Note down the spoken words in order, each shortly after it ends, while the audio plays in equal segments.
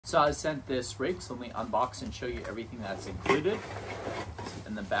So I sent this rake, so let me unbox and show you everything that's included.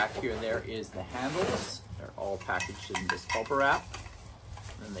 In the back here, there is the handles. They're all packaged in this bubble wrap.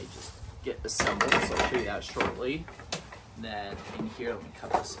 And they just get assembled, so I'll show you that shortly. And then in here, let me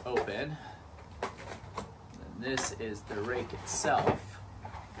cut this open. And this is the rake itself.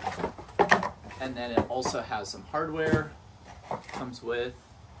 And then it also has some hardware. Comes with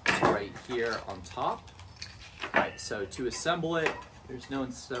right here on top. All right, so to assemble it, there's no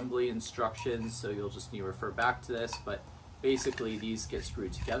assembly instructions, so you'll just need to refer back to this, but basically these get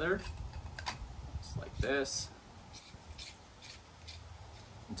screwed together, just like this,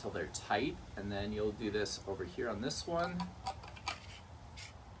 until they're tight, and then you'll do this over here on this one,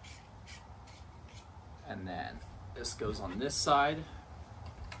 and then this goes on this side,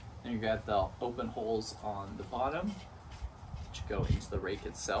 and you got the open holes on the bottom, which go into the rake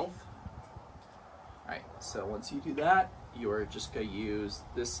itself. All right, so once you do that, you are just going to use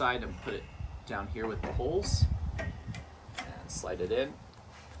this side and put it down here with the holes and slide it in.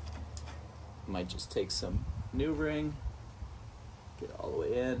 You might just take some maneuvering, get it all the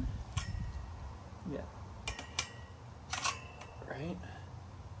way in. Yeah. Right.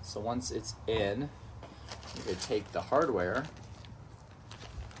 So once it's in, you're going to take the hardware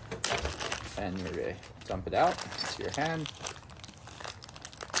and you're going to dump it out into your hand.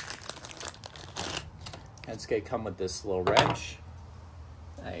 And it's going to come with this little wrench,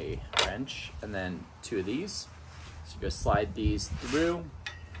 and then two of these. So you're going to slide these through,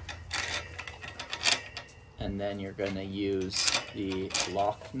 and then you're going to use the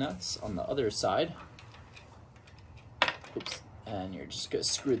lock nuts on the other side. Oops. And you're just going to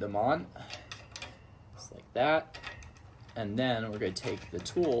screw them on, just like that. And then we're going to take the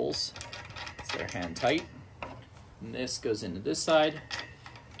tools, so they're hand tight, and this goes into this side.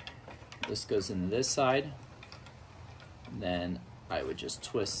 This goes into this side. And then I would just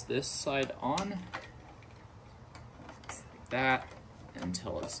twist this side on, just like that,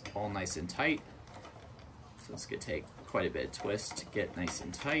 until it's all nice and tight. So it's gonna take quite a bit of twist to get nice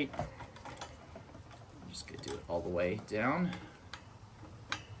and tight. I'm just gonna do it all the way down.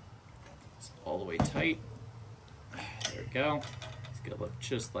 It's all the way tight. There we go. It's gonna look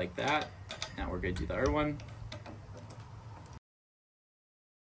just like that. Now we're gonna do the other one.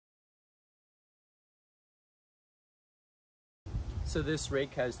 So this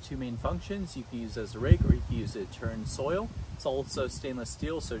rake has two main functions. You can use it as a rake, or you can use it to turn soil. It's also stainless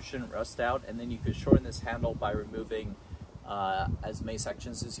steel, so it shouldn't rust out. And then you can shorten this handle by removing as many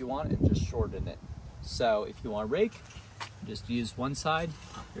sections as you want and just shorten it. So if you want to rake, just use one side.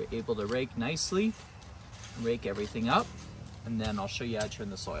 You're able to rake nicely, rake everything up, and then I'll show you how to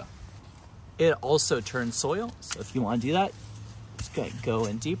turn the soil. It also turns soil, so if you want to do that, just go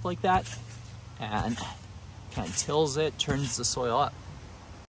in deep like that, and kind of tills it, turns the soil up.